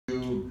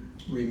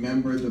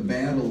remember the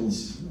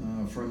battles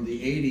from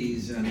the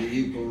 80s and the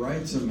Equal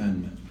Rights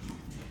Amendment.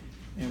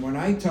 And when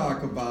I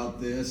talk about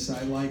this,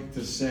 I like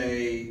to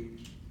say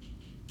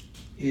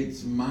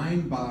it's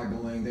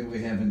mind-boggling that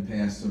we haven't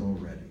passed it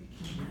already.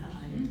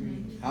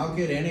 How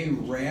could any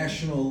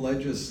rational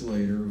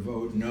legislator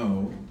vote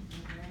no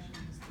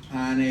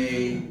on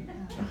a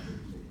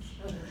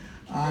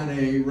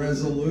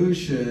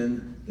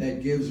resolution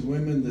that gives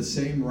women the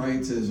same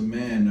rights as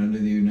men under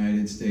the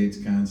United States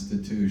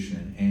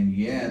Constitution? And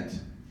yet,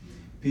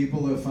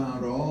 people have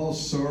found all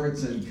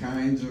sorts and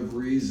kinds of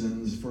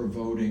reasons for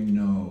voting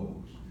no.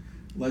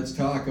 Let's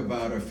talk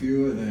about a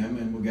few of them,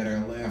 and we'll get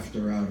our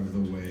laughter out of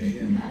the way,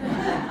 and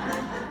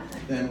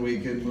then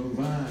we can move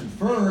on.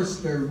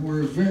 First, they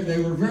were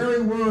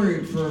very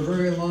worried for a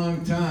very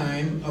long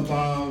time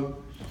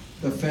about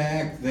the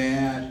fact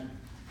that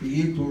the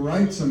Equal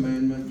Rights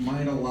Amendment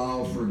might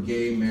allow for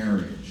gay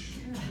marriage.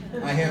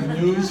 I have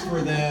news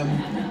for them.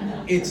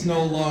 It's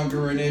no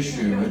longer an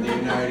issue in the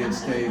United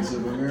States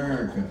of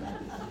America.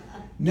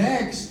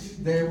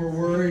 Next, they were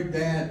worried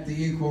that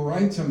the Equal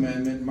Rights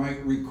Amendment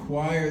might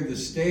require the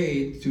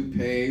state to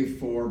pay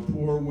for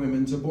poor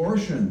women's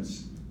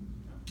abortions.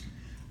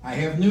 I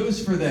have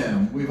news for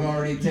them. We've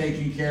already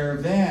taken care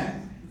of that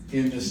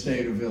in the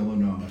state of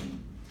Illinois.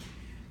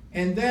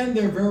 And then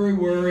they're very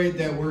worried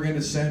that we're going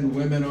to send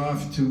women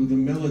off to the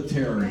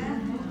military.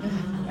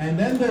 And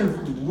then they're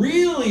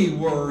really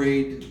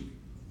worried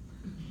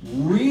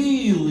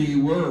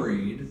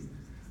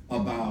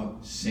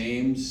about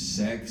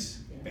same-sex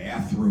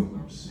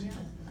bathrooms.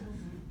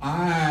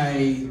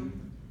 I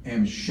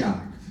am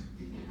shocked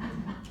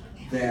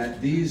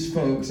that these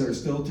folks are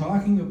still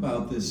talking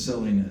about this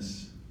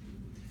silliness.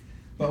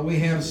 But we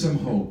have some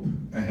hope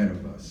ahead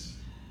of us.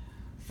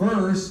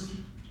 First,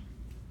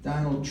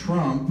 Donald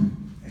Trump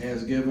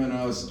has given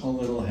us a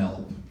little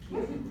help,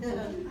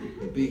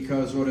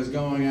 because what is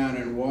going on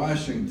in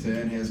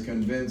Washington has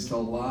convinced a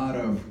lot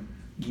of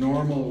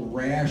normal,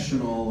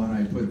 rational, and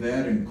I put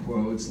that in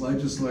quotes,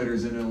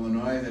 legislators in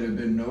Illinois that have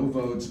been no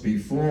votes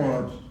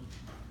before,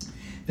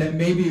 that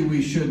maybe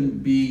we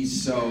shouldn't be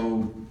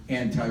so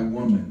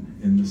anti-woman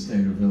in the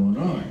state of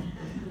Illinois.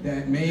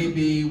 That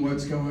maybe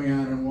what's going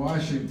on in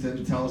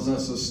Washington tells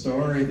us a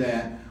story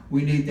that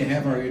we need to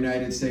have our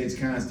United States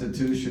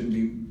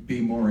Constitution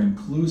be more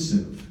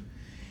inclusive.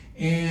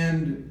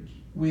 And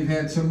we've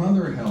had some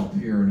other help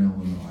here in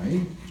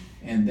Illinois,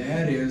 and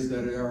that is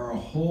that there are a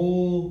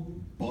whole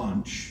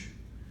bunch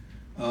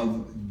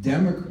of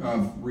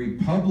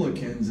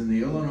Republicans in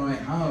the Illinois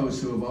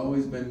House who have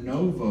always been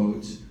no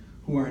votes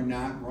who are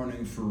not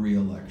running for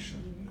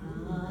re-election.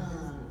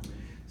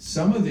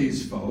 Some of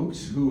these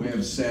folks who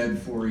have said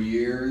for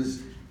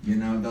years,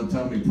 they'll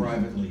tell me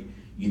privately,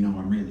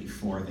 I'm really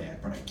for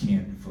that, but I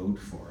can't vote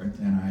for it.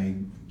 And I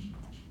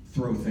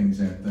throw things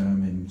at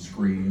them and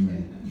scream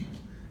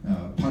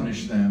and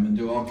punish them and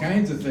do all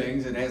kinds of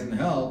things. It hasn't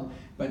helped.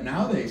 But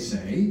now they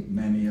say,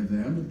 many of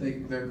them, that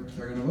they're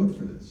going to vote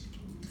for this.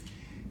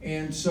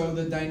 And so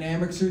the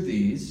dynamics are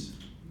these.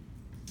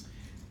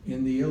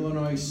 In the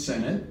Illinois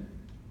Senate,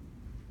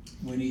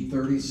 we need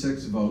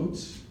 36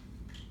 votes.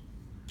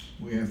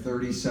 We have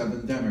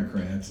 37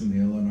 Democrats in the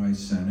Illinois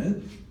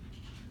Senate.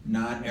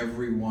 Not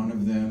every one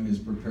of them is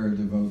prepared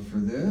to vote for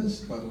this,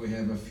 but we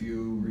have a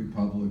few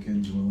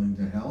Republicans willing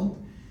to help.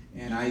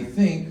 And I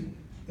think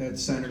that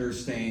Senator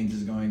Staines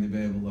is going to be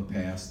able to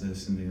pass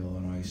this in the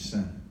Illinois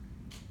Senate.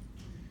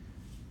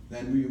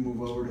 Then we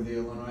move over to the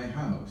Illinois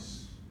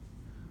House.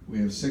 We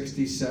have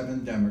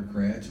 67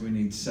 Democrats. We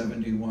need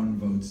 71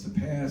 votes to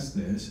pass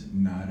this.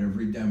 Not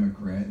every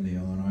Democrat in the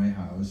Illinois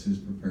House is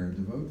prepared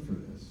to vote for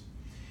this.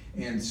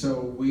 And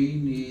so we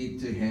need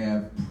to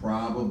have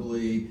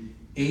probably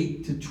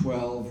 8 to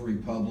 12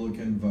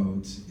 Republican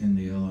votes in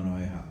the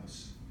Illinois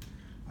House.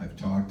 I've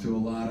talked to a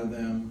lot of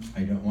them.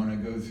 I don't want to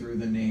go through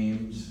the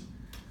names,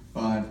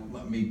 but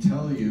let me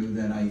tell you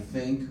that I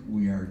think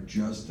we are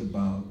just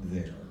about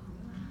there.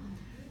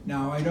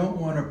 Now, I don't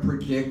want to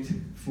predict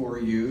for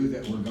you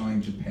that we're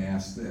going to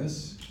pass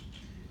this,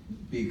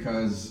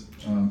 because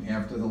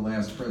after the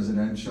last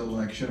presidential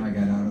election, I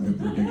got out of the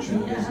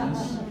prediction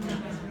business.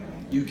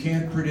 You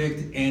can't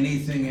predict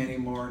anything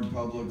anymore in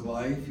public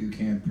life. You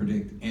can't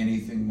predict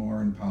anything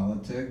more in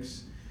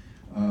politics.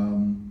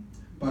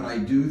 But I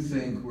do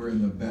think we're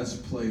in the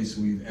best place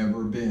we've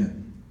ever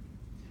been.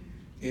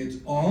 It's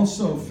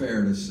also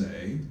fair to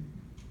say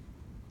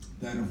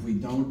that if we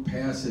don't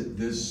pass it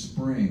this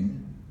spring,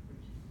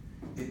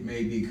 it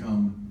may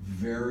become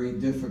very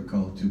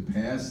difficult to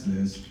pass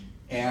this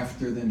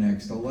after the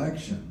next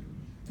election.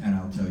 And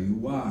I'll tell you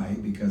why,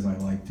 because I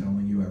like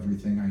telling you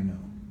everything I know.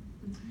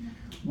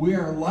 We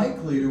are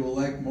likely to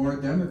elect more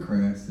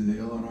Democrats to the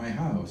Illinois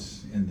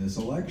House in this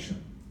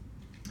election.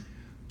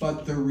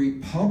 But the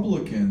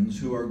Republicans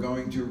who are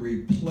going to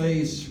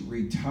replace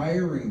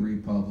retiring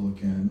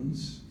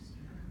Republicans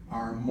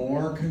are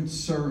more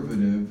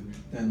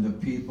conservative than the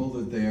people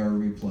that they are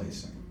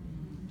replacing,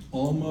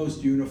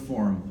 almost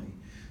uniformly.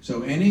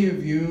 So any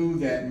of you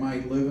that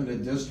might live in a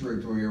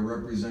district where you're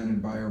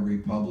represented by a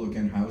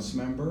Republican House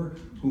member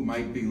who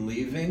might be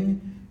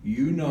leaving,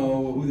 you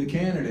know who the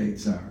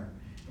candidates are.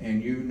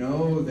 And you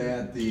know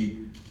that the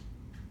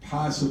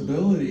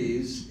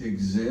possibilities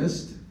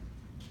exist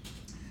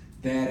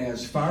that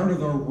as far to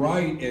the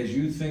right as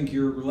you think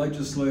your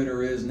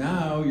legislator is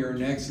now, your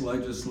next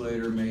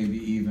legislator may be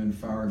even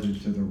farther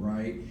to the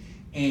right.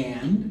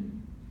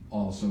 And,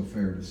 also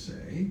fair to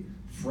say,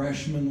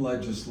 freshman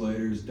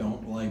legislators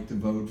don't like to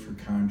vote for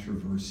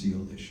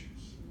controversial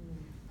issues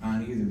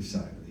on either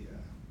side of the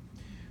aisle.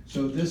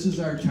 So this is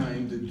our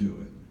time to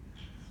do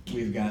it.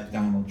 We've got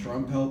Donald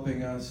Trump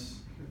helping us.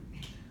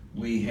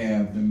 We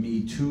have the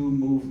Me Too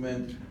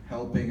movement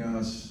helping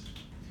us.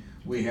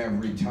 We have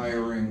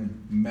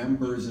retiring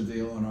members of the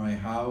Illinois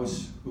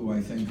House who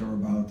I think are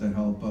about to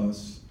help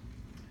us.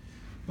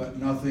 But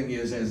nothing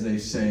is, as they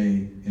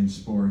say in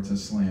sports, a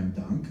slam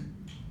dunk.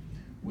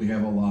 We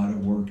have a lot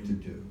of work to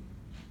do.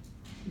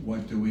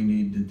 What do we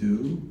need to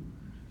do?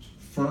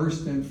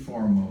 First and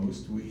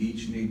foremost, we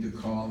each need to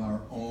call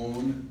our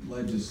own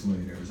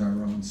legislators,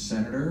 our own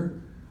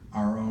senator,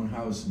 our own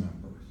House members.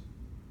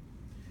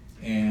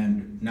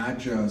 And not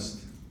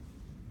just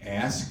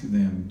ask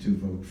them to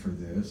vote for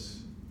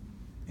this,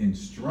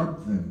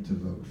 instruct them to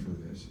vote for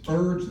this,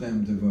 urge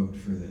them to vote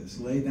for this,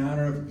 lay down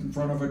in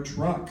front of a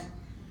truck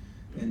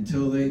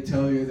until they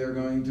tell you they're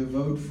going to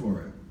vote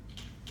for it.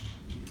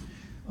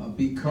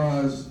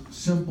 Because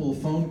simple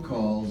phone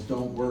calls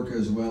don't work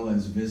as well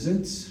as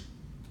visits.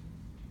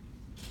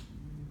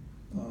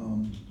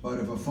 But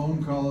if a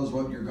phone call is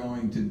what you're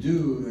going to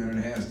do, then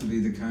it has to be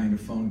the kind of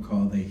phone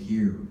call they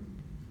hear.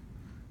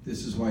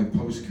 This is why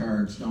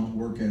postcards don't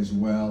work as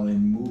well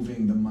in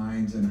moving the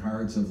minds and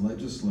hearts of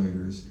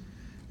legislators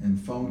and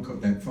phone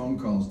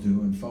calls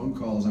do, and phone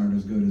calls aren't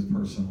as good as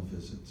personal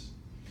visits.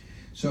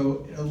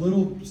 So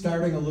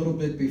starting a little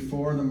bit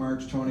before the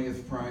March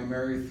 20th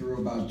primary through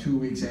about 2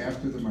 weeks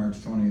after the March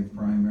 20th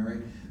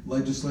primary,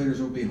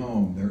 legislators will be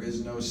home. There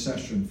is no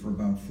session for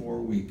about 4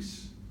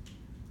 weeks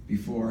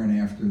before and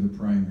after the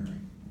primary.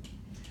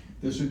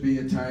 This would be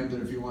a time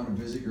that if you want to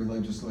visit your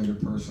legislator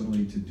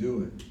personally, to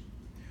do it.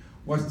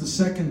 What's the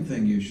second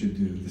thing you should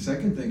do? The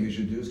second thing you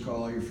should do is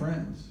call all your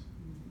friends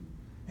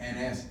and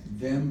ask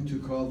them to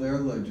call their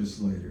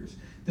legislators.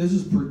 This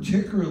is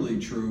particularly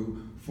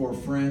true for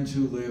friends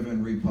who live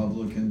in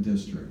Republican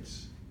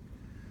districts.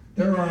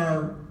 There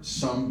are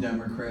some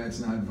Democrats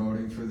not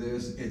voting for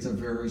this. It's a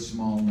very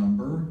small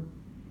number,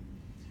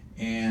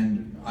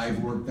 and I've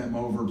worked them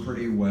over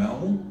pretty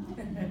well.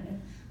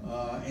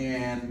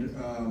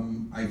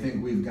 I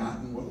think we've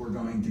gotten what we're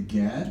going to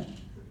get.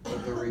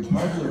 But the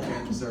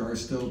Republicans, there are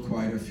still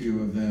quite a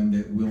few of them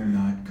that will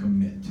not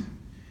commit.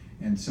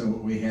 And so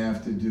what we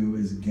have to do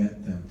is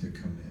get them to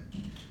commit.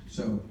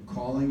 So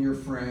calling your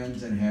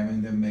friends and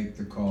having them make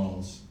the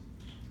calls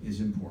is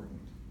important.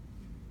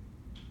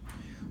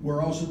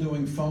 We're also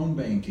doing phone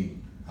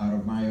banking out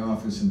of my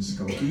office in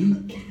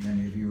Skokie.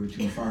 Many of you are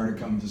too far to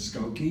come to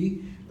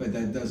Skokie, but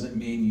that doesn't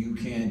mean you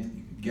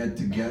can't get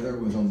together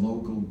with a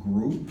local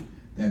group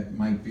that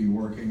might be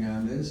working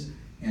on this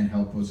and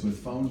help us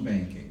with phone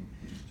banking.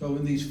 So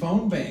in these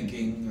phone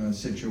banking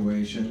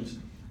situations,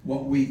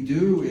 what we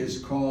do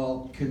is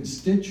call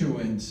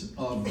constituents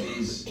of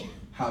these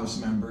House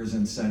members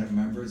and Senate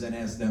members and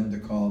ask them to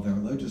call their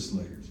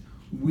legislators.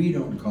 We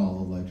don't call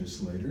the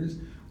legislators.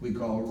 We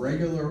call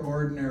regular,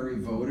 ordinary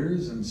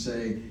voters and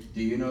say,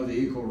 do you know the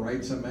Equal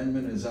Rights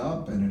Amendment is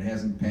up and it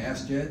hasn't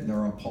passed yet? And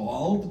they're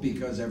appalled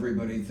because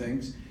everybody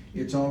thinks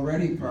it's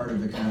already part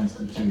of the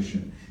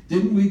Constitution.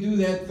 Didn't we do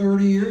that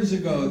 30 years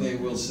ago, they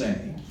will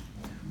say.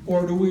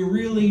 Or do we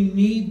really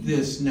need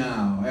this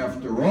now?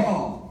 After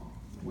all,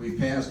 we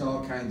passed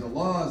all kinds of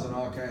laws and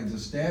all kinds of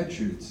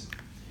statutes.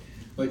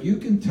 But you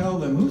can tell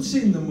them, who's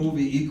seen the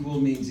movie Equal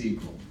Means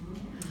Equal?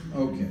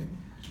 Okay,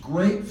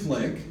 great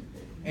flick.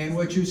 And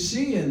what you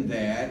see in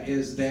that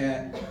is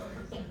that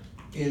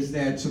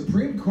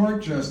Supreme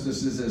Court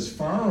justices as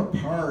far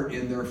apart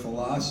in their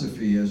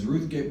philosophy as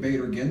Ruth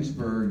Bader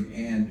Ginsburg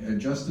and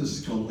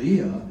Justice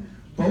Scalia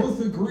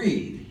both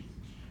agreed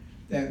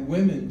that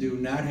women do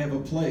not have a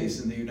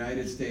place in the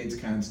United States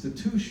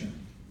Constitution,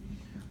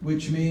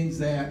 which means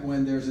that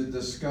when there's a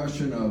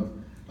discussion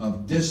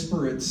of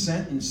disparate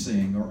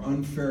sentencing or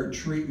unfair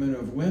treatment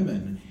of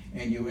women,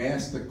 and you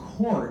ask the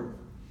court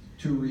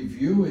to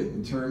review it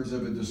in terms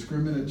of a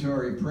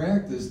discriminatory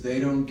practice, they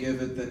don't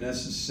give it the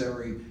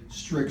necessary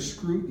strict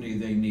scrutiny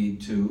they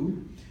need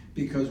to,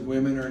 because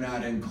women are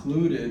not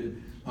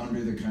included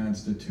under the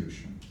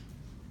Constitution.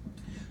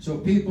 So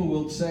people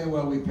will say,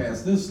 well, we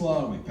passed this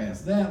law, we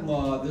passed that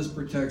law, this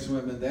protects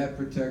women, that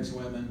protects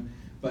women,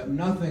 but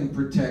nothing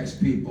protects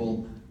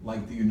people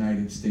like the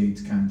United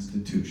States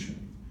Constitution.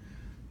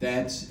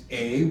 That's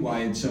A,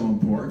 why it's so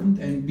important,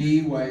 and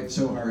B, why it's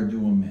so hard to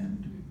amend.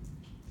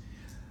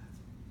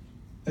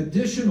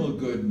 Additional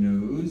good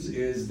news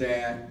is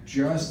that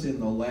just in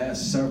the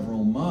last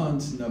several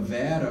months,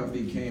 Nevada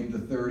became the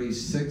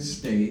 36th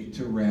state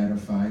to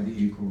ratify the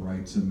Equal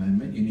Rights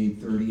Amendment. You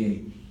need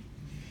 38.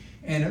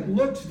 And it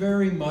looks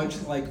very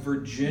much like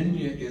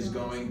Virginia is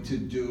going to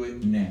do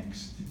it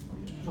next.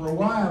 For a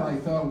while, I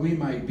thought we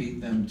might beat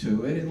them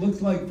to it. It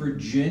looks like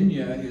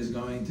Virginia is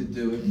going to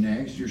do it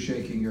next. You're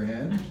shaking your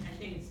head? I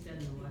think it's dead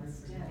in the water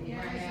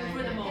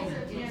for the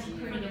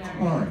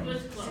moment. All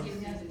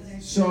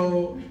right.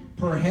 So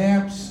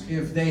perhaps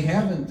if they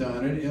haven't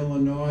done it,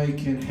 Illinois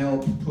can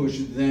help push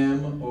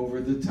them over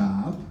the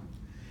top.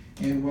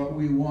 And what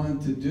we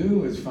want to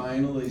do is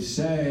finally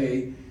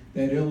say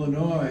that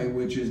Illinois,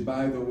 which is,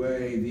 by the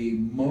way, the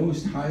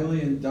most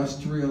highly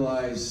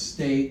industrialized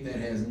state that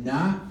has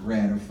not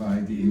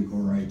ratified the Equal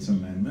Rights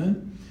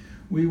Amendment,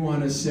 we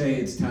want to say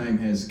its time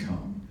has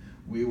come.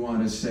 We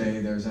want to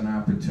say there's an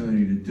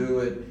opportunity to do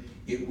it.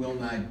 It will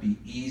not be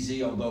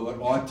easy, although it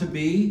ought to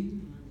be.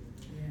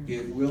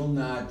 It will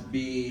not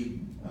be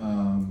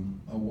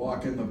a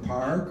walk in the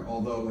park,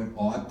 although it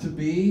ought to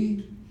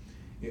be.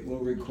 It will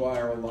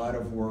require a lot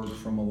of work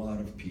from a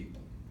lot of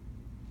people.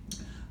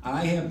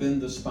 I have been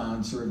the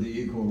sponsor of the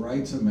Equal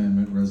Rights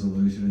Amendment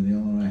resolution in the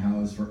Illinois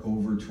House for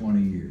over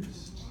 20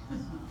 years.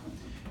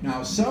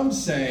 Now, some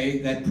say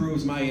that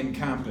proves my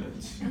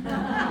incompetence.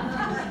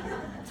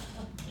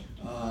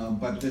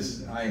 But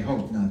this, I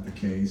hope, not the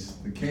case.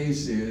 The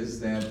case is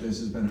that this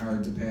has been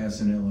hard to pass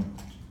in Illinois.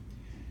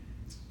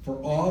 For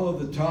all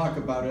of the talk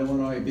about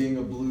Illinois being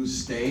a blue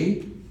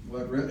state,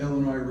 what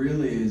Illinois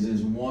really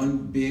is one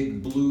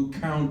big blue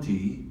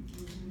county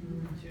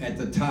at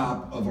the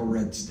top of a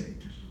red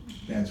state.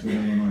 That's what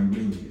Illinois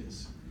really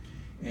is.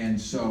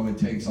 And so it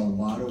takes a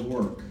lot of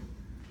work.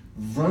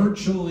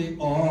 Virtually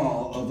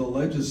all of the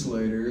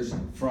legislators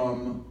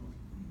from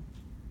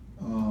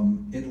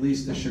at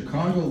least the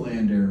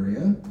Chicagoland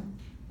area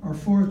are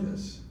for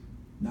this.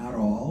 Not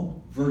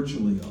all,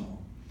 virtually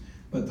all.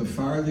 But the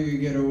farther you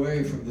get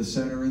away from the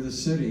center of the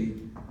city,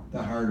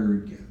 the harder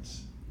it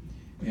gets.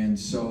 And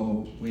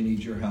so we need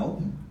your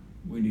help.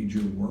 We need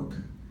your work.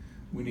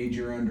 We need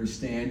your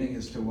understanding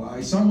as to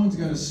why. Someone's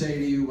going to say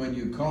to you when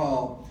you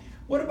call,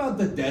 what about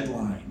the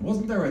deadline?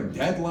 Wasn't there a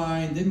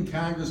deadline? Didn't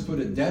Congress put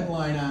a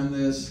deadline on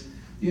this?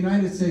 The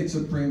United States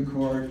Supreme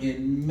Court,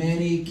 in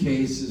many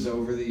cases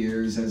over the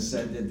years, has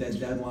said that that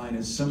deadline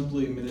is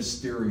simply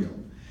ministerial,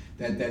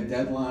 that that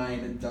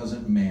deadline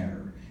doesn't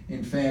matter.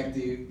 In fact,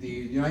 the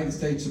United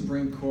States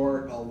Supreme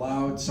Court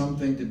allowed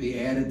something to be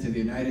added to the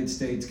United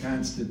States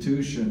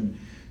Constitution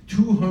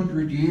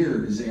 200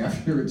 years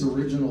after its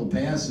original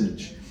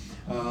passage.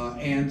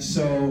 And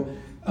so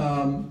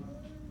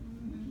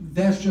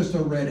that's just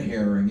a red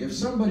herring. If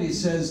somebody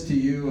says to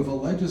you, if a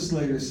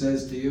legislator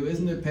says to you,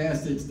 isn't it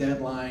past its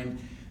deadline,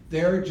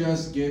 they're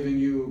just giving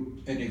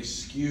you an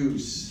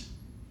excuse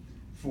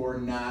for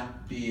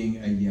not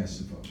being a yes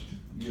vote.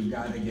 You've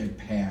got to get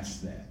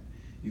past that.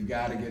 You've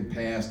got to get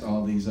past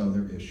all these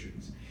other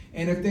issues.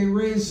 And if they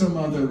raise some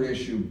other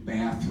issue,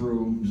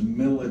 bathrooms,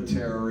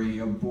 military,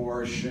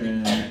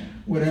 abortion,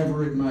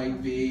 whatever it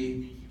might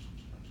be,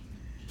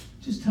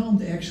 just tell them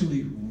to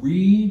actually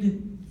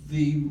read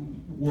the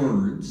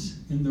words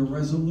in the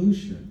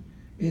resolution.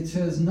 It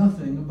says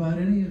nothing about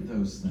any of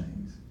those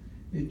things.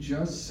 It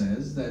just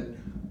says that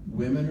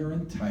women are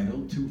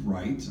entitled to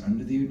rights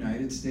under the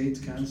United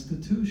States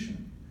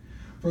Constitution.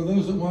 For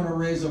those that want to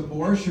raise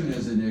abortion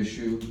as an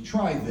issue,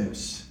 try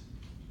this.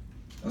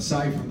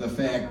 Aside from the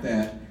fact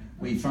that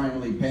we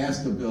finally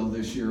passed a bill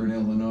this year in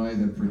Illinois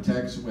that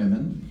protects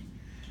women,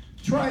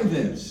 try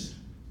this.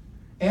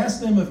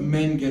 Ask them if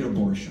men get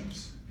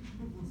abortions.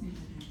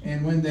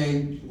 And when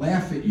they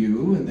laugh at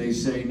you and they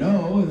say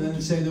no, and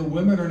then say that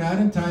women are not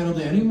entitled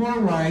to any more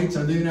rights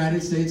under the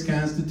United States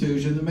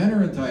Constitution than men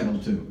are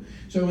entitled to.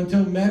 So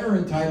until men are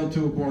entitled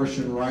to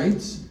abortion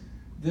rights,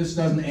 this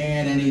doesn't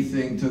add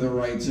anything to the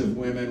rights of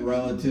women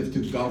relative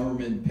to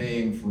government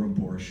paying for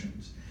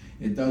abortions.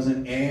 It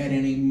doesn't add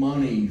any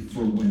money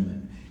for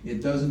women.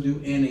 It doesn't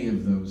do any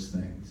of those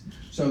things.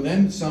 So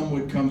then some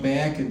would come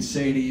back and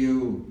say to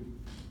you,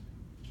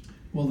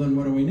 well, then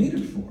what do we need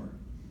it for?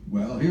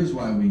 Well, here's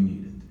why we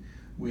need it.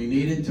 We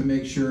need it to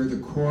make sure the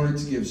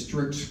courts give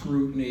strict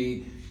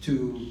scrutiny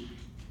to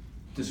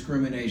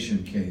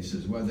discrimination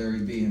cases, whether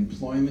it be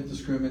employment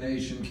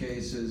discrimination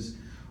cases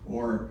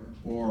or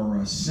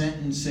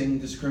sentencing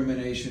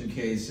discrimination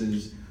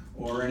cases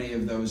or any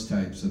of those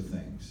types of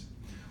things.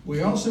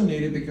 We also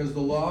need it because the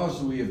laws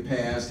we have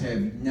passed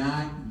have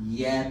not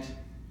yet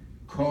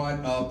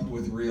caught up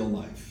with real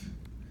life.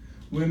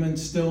 Women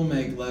still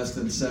make less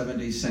than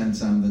 70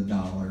 cents on the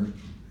dollar.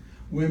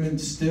 Women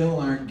still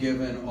aren't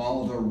given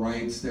all the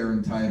rights they're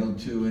entitled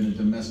to in a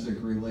domestic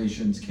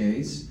relations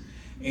case.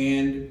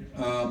 And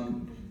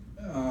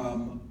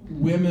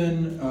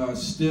women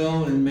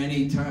still, in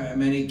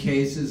many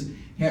cases,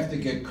 have to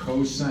get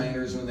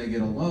co-signers when they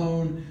get a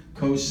loan,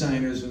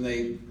 co-signers when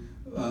they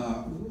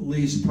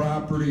lease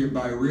property or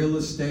buy real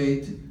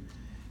estate.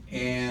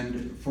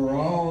 And for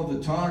all of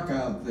the talk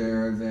out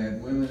there that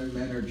women and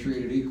men are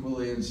treated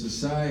equally in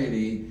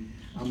society,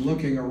 I'm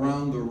looking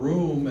around the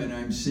room and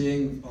I'm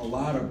seeing a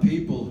lot of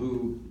people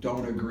who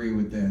don't agree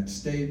with that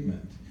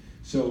statement.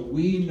 So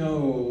we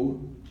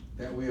know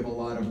that we have a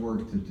lot of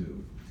work to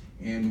do.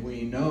 And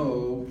we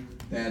know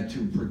that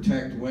to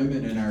protect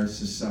women in our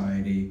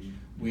society,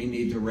 we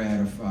need to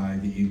ratify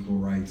the Equal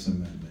Rights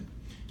Amendment.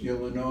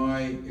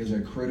 Illinois is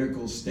a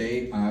critical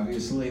state,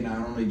 obviously, not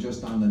only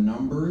just on the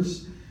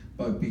numbers,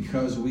 but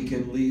because we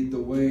can lead the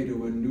way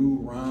to a new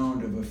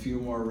round of a few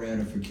more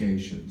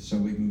ratifications. So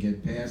we can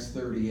get past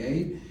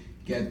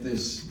 38, get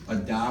this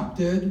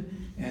adopted,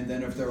 and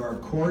then if there are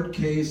court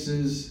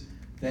cases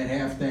that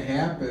have to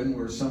happen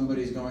where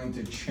somebody's going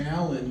to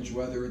challenge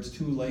whether it's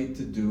too late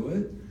to do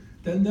it,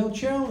 then they'll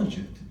challenge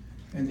it.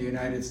 And the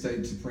United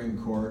States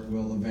Supreme Court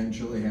will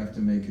eventually have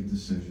to make a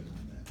decision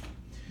on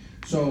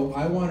that. So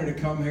I wanted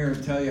to come here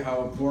and tell you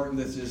how important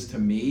this is to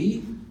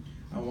me.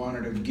 I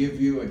wanted to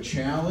give you a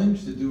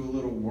challenge to do a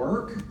little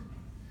work.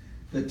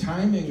 The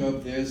timing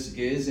of this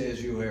is,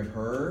 as you have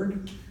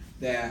heard,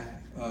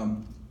 that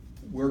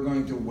we're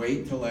going to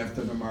wait till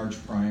after the March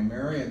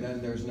primary, and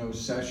then there's no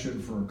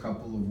session for a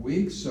couple of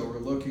weeks, so we're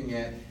looking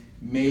at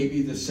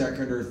maybe the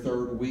second or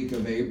third week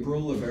of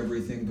April if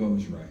everything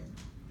goes right.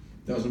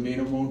 Doesn't mean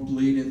it won't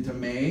bleed into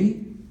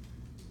May.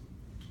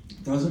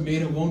 Doesn't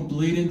mean it won't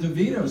bleed into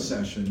veto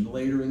session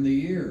later in the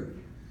year.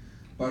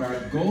 But our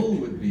goal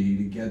would be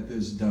to get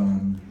this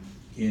done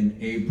in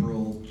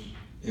April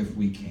if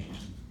we can.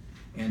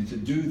 And to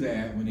do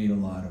that, we need a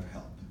lot of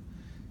help.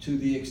 To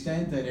the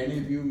extent that any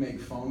of you make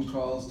phone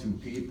calls to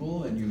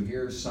people and you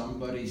hear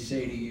somebody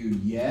say to you,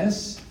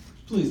 yes,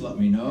 please let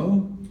me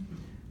know.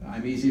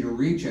 I'm easy to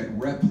reach at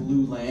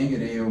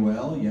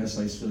replulang@AOL. Yes,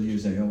 I still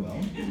use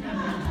AOL.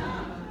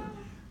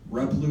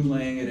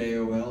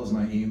 replulang@AOL is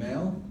my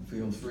email.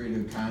 Feel free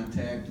to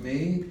contact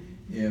me.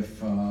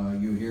 If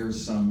you hear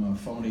some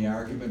phony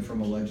argument from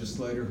a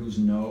legislator who's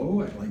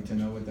no, I'd like to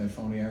know what that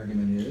phony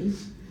argument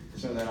is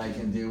so that I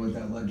can deal with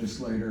that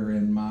legislator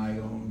in my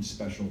own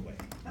special way.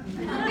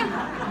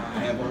 I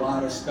have a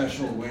lot of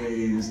special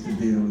ways to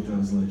deal with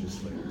those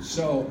legislators.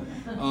 So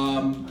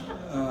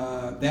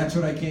that's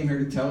what I came here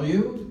to tell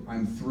you.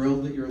 I'm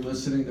thrilled that you're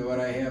listening to what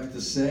I have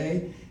to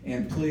say,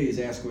 and please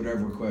ask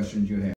whatever questions you have.